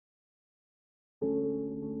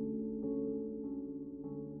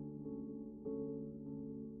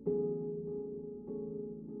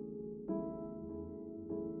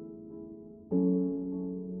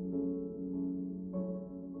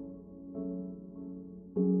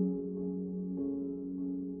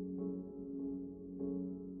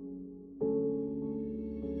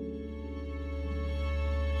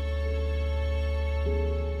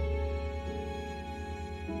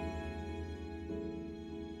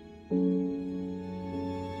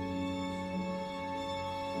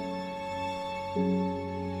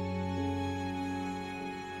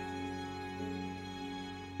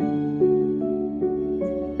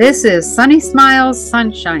This is Sunny Smiles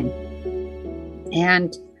Sunshine.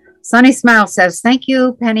 And Sunny Smiles says, thank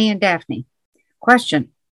you, Penny and Daphne. Question: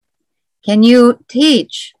 can you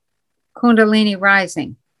teach Kundalini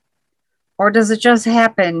rising? Or does it just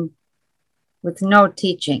happen with no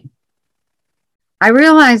teaching? I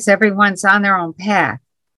realize everyone's on their own path.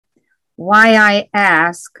 Why I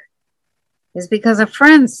ask is because a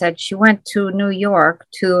friend said she went to New York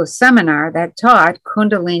to a seminar that taught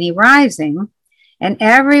Kundalini rising, and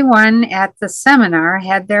everyone at the seminar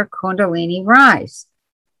had their Kundalini rise.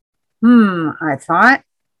 I thought.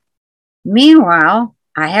 Meanwhile,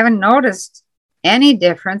 I haven't noticed any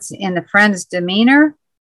difference in the friend's demeanor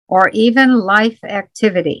or even life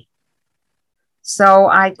activity. So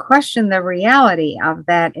I question the reality of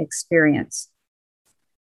that experience.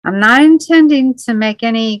 I'm not intending to make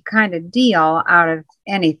any kind of deal out of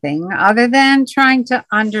anything other than trying to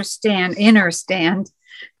understand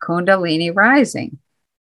Kundalini rising.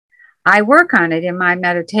 I work on it in my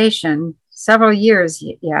meditation several years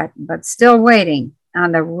yet, but still waiting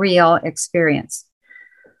on the real experience.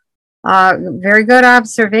 Very good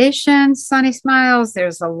observation, Sunny Smiles.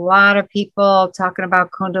 There's a lot of people talking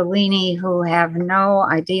about Kundalini who have no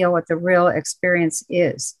idea what the real experience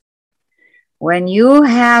is. When you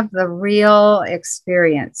have the real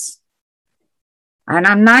experience, and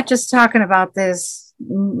I'm not just talking about this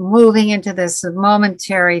moving into this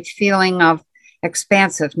momentary feeling of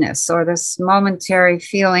expansiveness or this momentary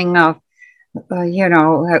feeling of,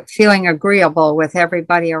 feeling agreeable with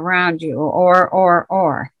everybody around you,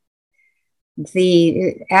 or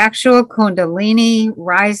the actual Kundalini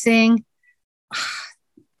rising.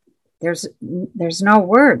 There's no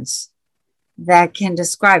words that can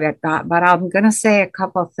describe it, but I'm going to say a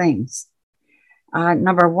couple of things.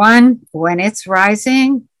 Number one, when it's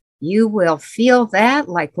rising, you will feel that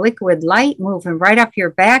like liquid light moving right up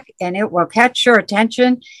your back, and it will catch your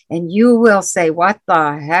attention, and you will say, what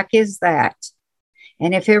the heck is that?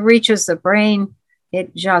 And if it reaches the brain,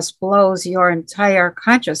 it just blows your entire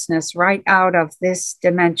consciousness right out of this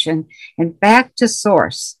dimension and back to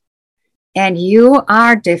source. And you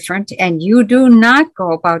are different, and you do not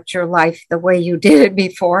go about your life the way you did it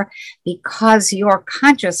before because your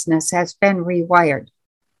consciousness has been rewired.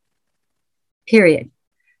 Period.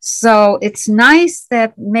 So it's nice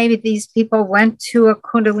that maybe these people went to a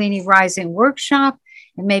Kundalini rising workshop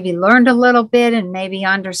and maybe learned a little bit and maybe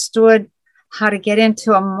understood how to get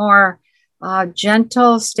into a more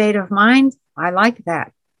gentle state of mind. I like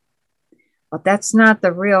that. But that's not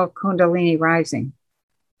the real Kundalini rising.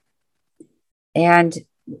 And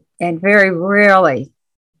very rarely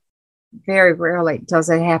does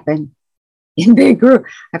it happen in big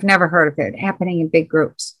groups. I've never heard of it happening in big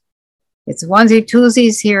groups. It's onesie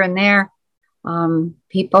twosies here and there.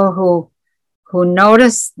 People who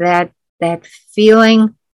notice that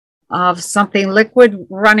feeling of something liquid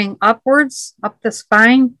running upwards, up the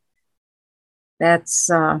spine.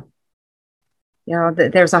 That's,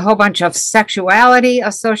 there's a whole bunch of sexuality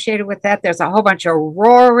associated with that. There's a whole bunch of a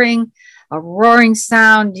roaring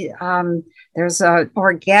sound. There's an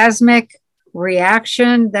orgasmic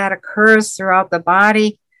reaction that occurs throughout the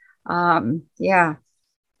body.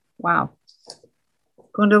 Wow.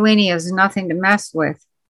 Kundalini is nothing to mess with.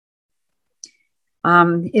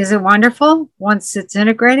 Is it wonderful once it's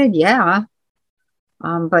integrated? Yeah.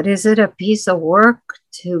 But is it a piece of work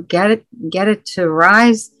to get it to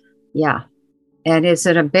rise? Yeah. And is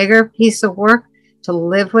it a bigger piece of work to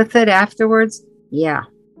live with it afterwards? Yeah.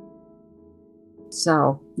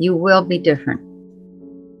 So you will be different.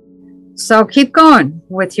 So keep going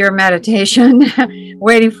with your meditation,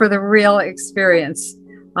 waiting for the real experience.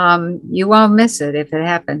 You won't miss it if it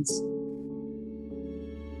happens.